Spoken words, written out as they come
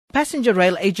Passenger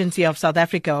Rail Agency of South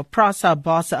Africa, or Prasa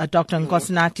boss, Dr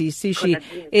Nkosinathi Sishi,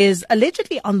 is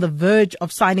allegedly on the verge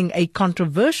of signing a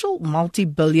controversial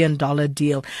multi-billion-dollar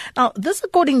deal. Now, this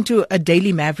according to a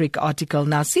Daily Maverick article.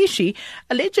 Now, Sishi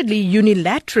allegedly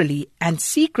unilaterally and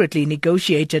secretly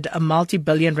negotiated a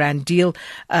multi-billion rand deal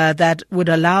that would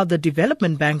allow the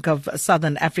Development Bank of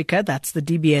Southern Africa, that's the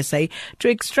DBSA, to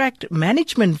extract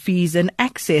management fees in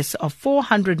excess of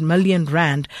 400 million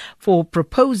rand for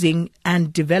proposing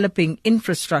and developing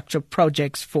infrastructure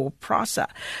projects for Prasa.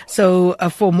 So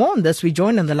for more on this, we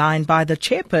join on the line by the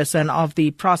chairperson of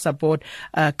the Prasa board,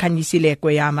 Khanyisile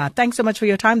Kweyama. Thanks so much for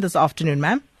your time this afternoon,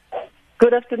 ma'am.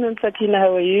 Good afternoon, Sakina.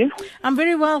 How are you? I'm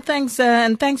very well, thanks,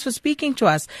 and thanks for speaking to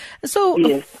us. So,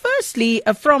 yes. Firstly,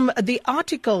 from the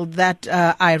article that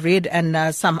I read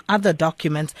and some other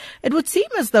documents, it would seem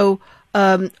as though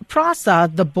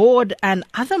Prasa, the board, and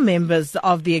other members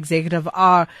of the executive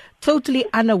are totally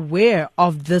unaware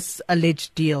of this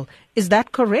alleged deal. Is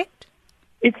that correct?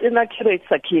 It's inaccurate,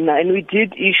 Sakina, and we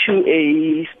did issue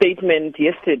a statement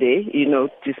yesterday,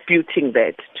 disputing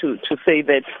that, to say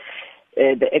that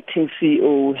the acting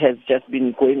CEO has just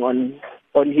been going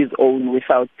on his own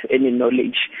without any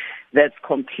knowledge. That's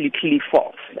completely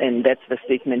false, and that's the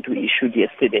statement we issued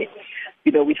yesterday.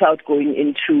 Without going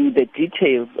into the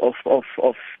details of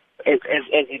as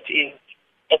it is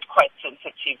at quite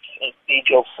sensitive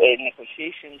stage of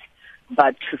negotiations,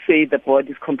 but to say the board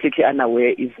is completely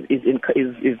unaware is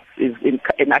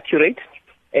inaccurate.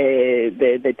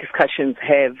 The discussions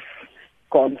have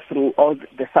gone through all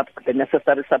the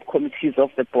necessary subcommittees of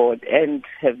the board and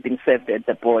have been served at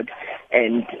the board,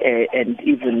 and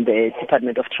even the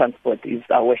Department of Transport is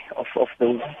aware of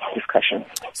those discussions.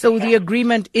 So the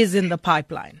agreement is in the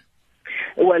pipeline?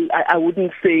 Well, I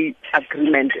wouldn't say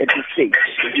agreement at this stage,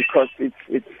 because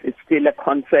it's still a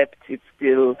concept. It's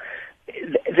still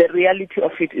the reality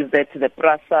of it is that the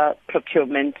Prasa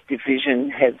procurement division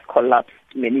has collapsed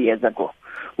many years ago.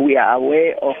 We are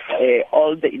aware of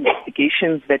all the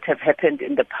investigations that have happened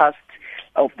in the past,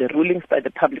 of the rulings by the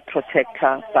public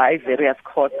protector, by various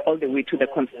courts, all the way to the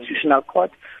Constitutional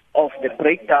Court, of the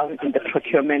breakdown in the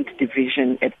procurement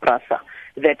division at Prasa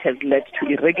that has led to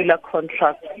irregular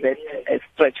contracts that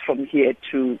stretch from here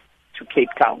to Cape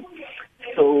Town.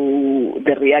 So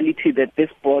the reality that this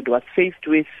board was faced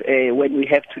with when we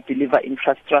have to deliver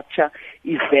infrastructure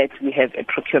is that we have a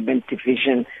procurement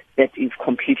division that is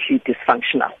completely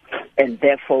dysfunctional. And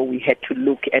therefore we had to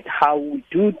look at how we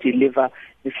do deliver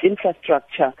this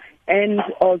infrastructure and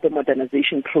all the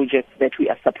modernization projects that we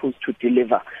are supposed to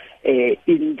deliver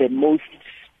in the most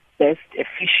best,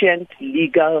 efficient,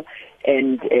 legal,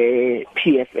 and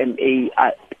PFMA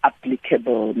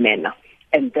applicable manner.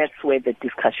 And that's where the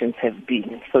discussions have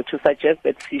been. So to suggest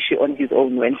that Sishi on his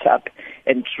own went up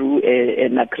and drew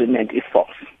an agreement is false.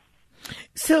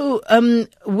 So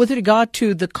with regard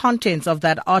to the contents of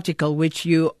that article, which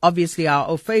you obviously are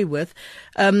au fait with,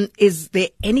 is there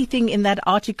anything in that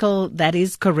article that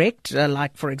is correct?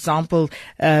 Like, for example,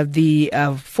 the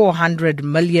 400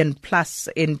 million plus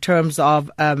in terms of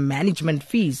management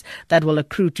fees that will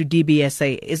accrue to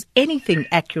DBSA. Is anything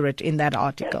accurate in that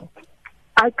article?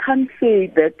 I can't say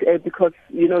that because,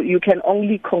 you can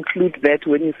only conclude that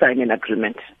when you sign an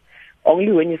agreement.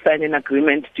 Only when you sign an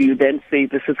agreement do you then say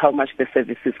this is how much the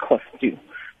services cost you.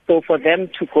 So for them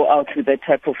to go out with that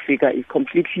type of figure is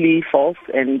completely false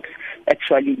and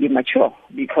actually immature,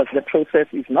 because the process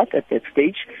is not at that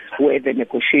stage where the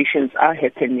negotiations are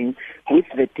happening with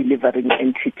the delivering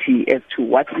entity as to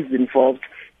what is involved.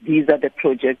 These are the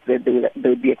projects that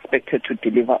they'll be expected to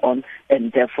deliver on,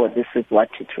 and therefore this is what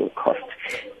it will cost.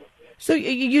 So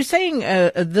you're saying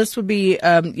this would be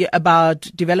about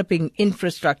developing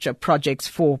infrastructure projects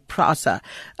for Prasa.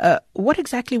 What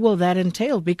exactly will that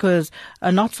entail? Because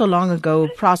not so long ago,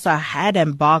 Prasa had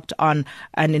embarked on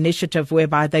an initiative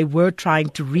whereby they were trying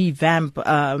to revamp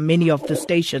many of the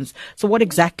stations. So what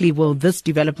exactly will this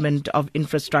development of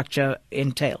infrastructure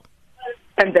entail?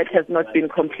 And that has not been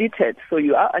completed. So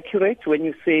you are accurate when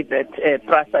you say that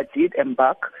Prasa did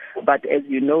embark, but as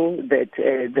you know, that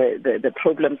the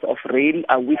problems of rail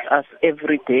are with us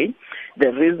every day.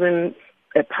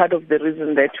 A part of the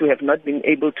reason that we have not been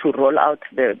able to roll out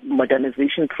the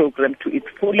modernization program to its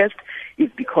fullest is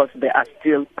because there are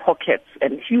still pockets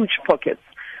and huge pockets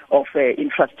of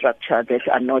infrastructure that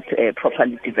are not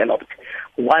properly developed.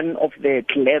 One of the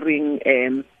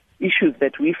glaring issues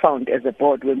that we found as a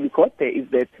board when we got there is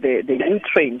that the new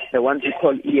trains, the ones we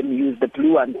call EMUs, the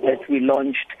blue ones that we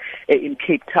launched in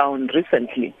Cape Town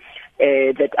recently,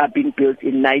 that are being built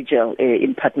in Niger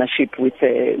in partnership with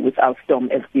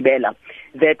Alstom as Gibela,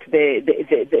 that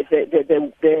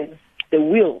the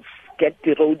wheels get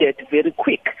eroded very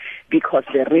quick because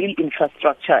the rail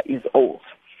infrastructure is old.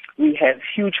 We have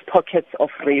huge pockets of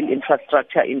rail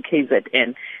infrastructure in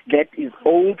KZN that is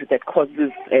old, that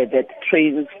causes that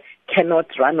trains cannot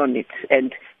run on it.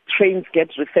 And trains get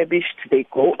refurbished, they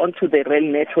go onto the rail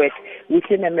network.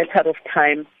 Within a matter of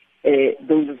time,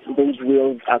 those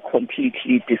wheels are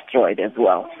completely destroyed as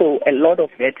well. So a lot of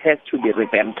that has to be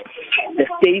revamped. The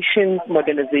station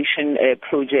modernization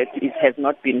project has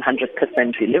not been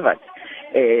 100% delivered.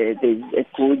 There's a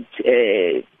good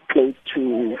close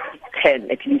to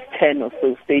 10, at least 10 or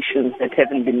so stations that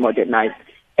haven't been modernized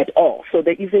at all. So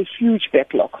there is a huge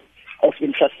backlog of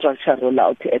infrastructure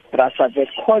rollout at Prasa that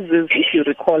causes, if you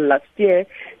recall last year,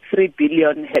 3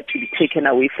 billion had to be taken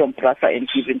away from Prasa and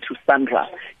given to Sandra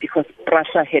because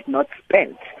Prasa had not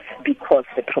spent because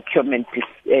the procurement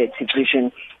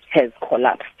division has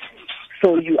collapsed.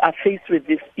 So you are faced with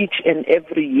this each and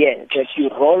every year that you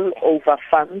roll over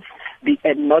funds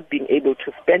and not being able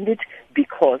to spend it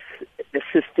because the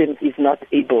system is not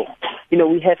able.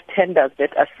 We have tenders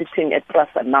that are sitting at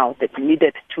Prasa now that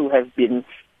needed to have been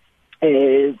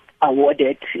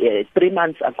awarded 3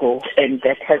 months ago, and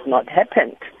that has not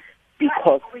happened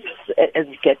because as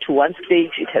you get to one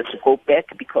stage, it has to go back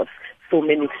because so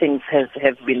many things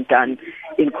have been done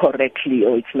incorrectly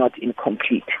or it's not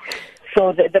incomplete.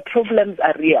 So the problems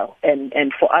are real,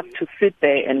 and for us to sit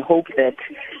there and hope that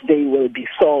they will be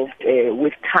solved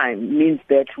with time means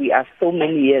that we are so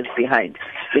many years behind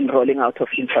in rolling out of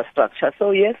infrastructure.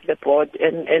 So yes, the board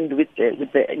and with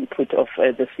the input of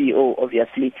the CEO,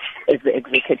 obviously, as the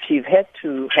executive, had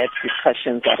to have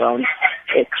discussions around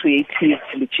creative,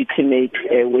 legitimate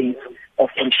ways of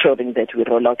ensuring that we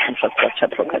roll out infrastructure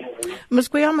properly. Ms.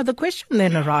 Kweyama, the question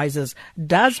then arises,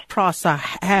 does Prasa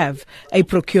have a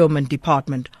procurement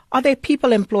department? Are there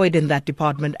people employed in that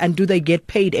department, and do they get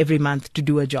paid every month to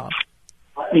do a job?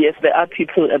 Yes, there are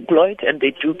people employed and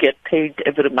they do get paid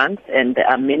every month, and there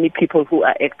are many people who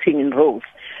are acting in roles.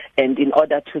 And in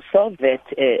order to solve that,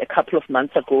 a couple of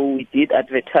months ago, we did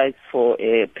advertise for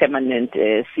a permanent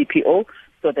CPO,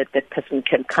 so that that person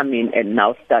can come in and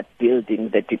now start building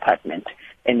the department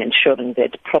and ensuring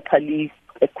that properly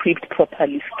equipped,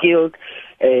 properly skilled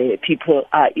people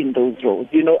are in those roles.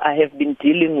 I have been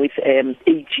dealing with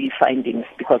AG findings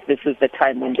because this is the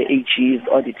time when the AG is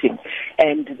auditing.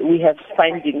 And we have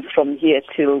findings from here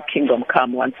till Kingdom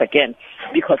Come once again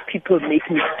because people make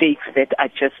mistakes that are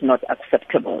just not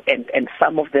acceptable. And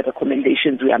some of the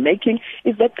recommendations we are making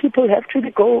is that people have to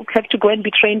go and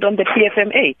be trained on the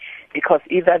PFMA because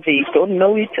either they don't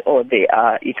know it or they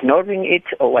are ignoring it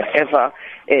or whatever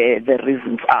the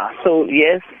reasons are. So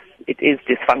yes, it is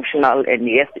dysfunctional, and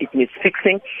yes, it needs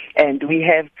fixing. And we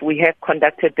have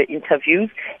conducted the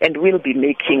interviews, and we'll be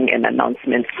making an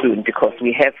announcement soon because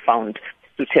we have found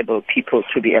suitable people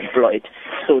to be employed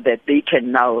so that they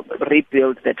can now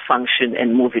rebuild that function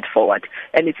and move it forward.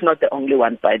 And it's not the only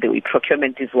one, by the way.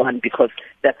 Procurement is one because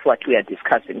that's what we are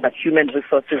discussing. But human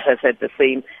resources has had the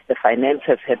same, the finance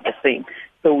has had the same.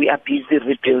 So we are busy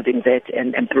rebuilding that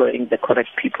and employing the correct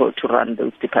people to run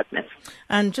those departments.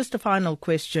 And just a final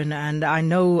question, and I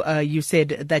know you said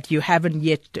that you haven't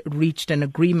yet reached an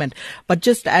agreement, but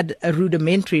just at a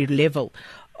rudimentary level,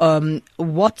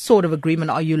 what sort of agreement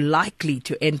are you likely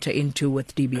to enter into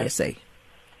with DBSA?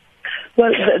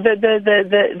 Well,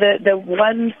 the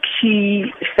one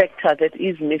key factor that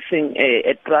is missing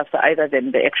at Prasa, other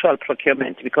than the actual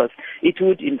procurement, because it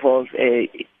would involve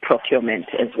procurement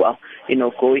as well,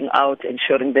 going out,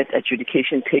 ensuring that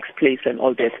adjudication takes place and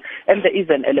all that. And there is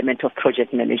an element of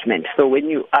project management. So when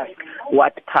you ask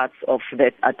what parts of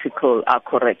that article are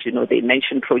correct, they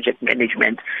mention project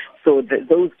management. So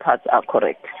those parts are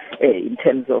correct in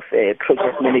terms of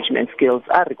project management skills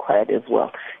are required as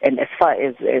well. And as far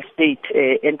as state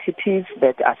entities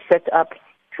that are set up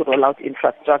to roll out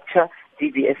infrastructure,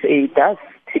 DBSA does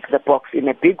tick the box in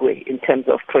a big way in terms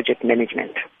of project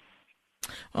management.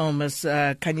 Oh, Ms.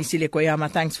 Khanyisile Kweyama,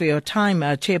 thanks for your time,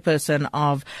 chairperson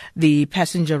of the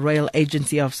Passenger Rail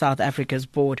Agency of South Africa's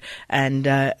board. And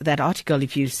that article,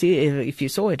 if you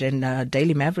saw it in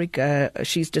Daily Maverick,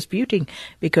 she's disputing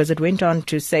because it went on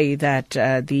to say that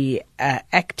the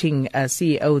acting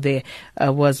CEO there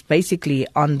was basically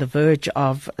on the verge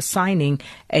of signing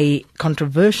a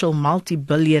controversial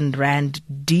multi-billion rand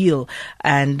deal,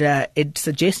 and it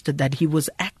suggested that he was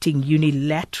acting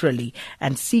unilaterally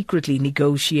and secretly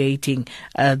negotiating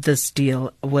this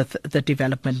deal with the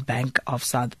Development Bank of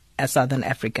Southern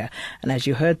Africa. And as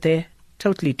you heard there,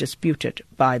 totally disputed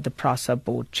by the Prasa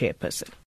board chairperson.